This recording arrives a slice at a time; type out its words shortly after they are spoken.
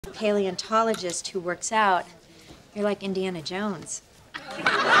paleontologist who works out, you're like Indiana Jones.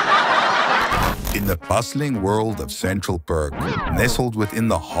 In the bustling world of Central Perk, nestled within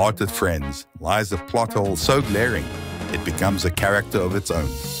the heart of Friends, lies a plot hole so glaring it becomes a character of its own.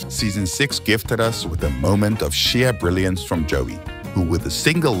 Season 6 gifted us with a moment of sheer brilliance from Joey, who with a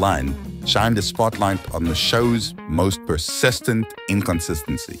single line shined a spotlight on the show's most persistent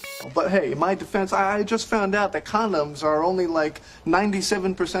inconsistency. But hey, in my defense, I just found out that condoms are only like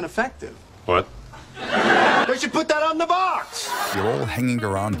 97% effective. What? They should put that on the box! "You're all hanging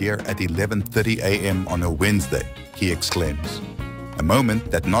around here at 11:30 a.m. on a Wednesday," he exclaims. A moment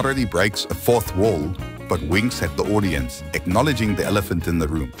that not only breaks a fourth wall, but winks at the audience, acknowledging the elephant in the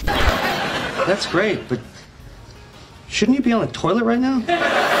room. That's great, but shouldn't you be on a toilet right now?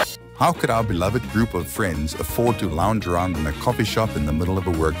 How could our beloved group of friends afford to lounge around in a coffee shop in the middle of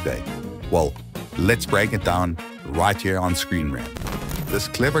a workday? Well, let's break it down right here on ScreenRant. This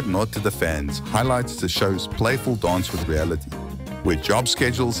clever nod to the fans highlights the show's playful dance with reality, where job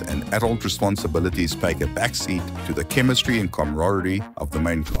schedules and adult responsibilities take a backseat to the chemistry and camaraderie of the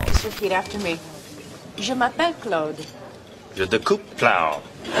main cast. Repeat after me. Je m'appelle Claude. Je découpe plow.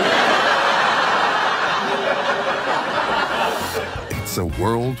 It's a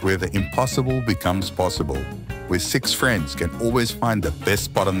world where the impossible becomes possible, where 6 friends can always find the best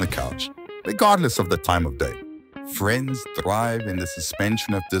spot on the couch, regardless of the time of day. Friends thrive in the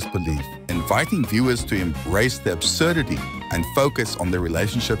suspension of disbelief, inviting viewers to embrace the absurdity and focus on the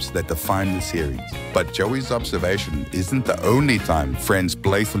relationships that define the series. But Joey's observation isn't the only time Friends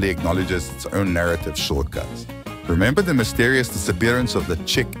playfully acknowledges its own narrative shortcuts. Remember the mysterious disappearance of the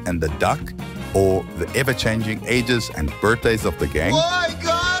chick and the duck? Or the ever-changing ages and birthdays of the gang? My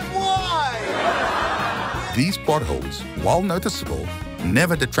God, why? These plot holes, while noticeable,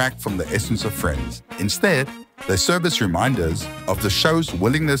 never detract from the essence of Friends. Instead, they serve as reminders of the show's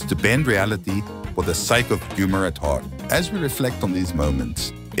willingness to bend reality for the sake of humor at heart. As we reflect on these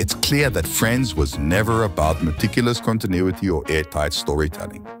moments, it's clear that Friends was never about meticulous continuity or airtight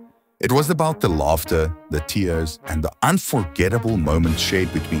storytelling. It was about the laughter, the tears, and the unforgettable moments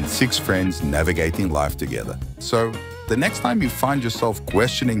shared between 6 friends navigating life together. So, the next time you find yourself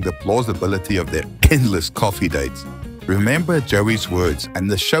questioning the plausibility of their endless coffee dates, remember Joey's words and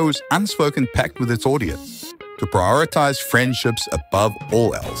the show's unspoken pact with its audience to prioritize friendships above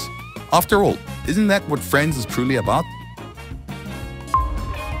all else. After all, isn't that what Friends is truly about?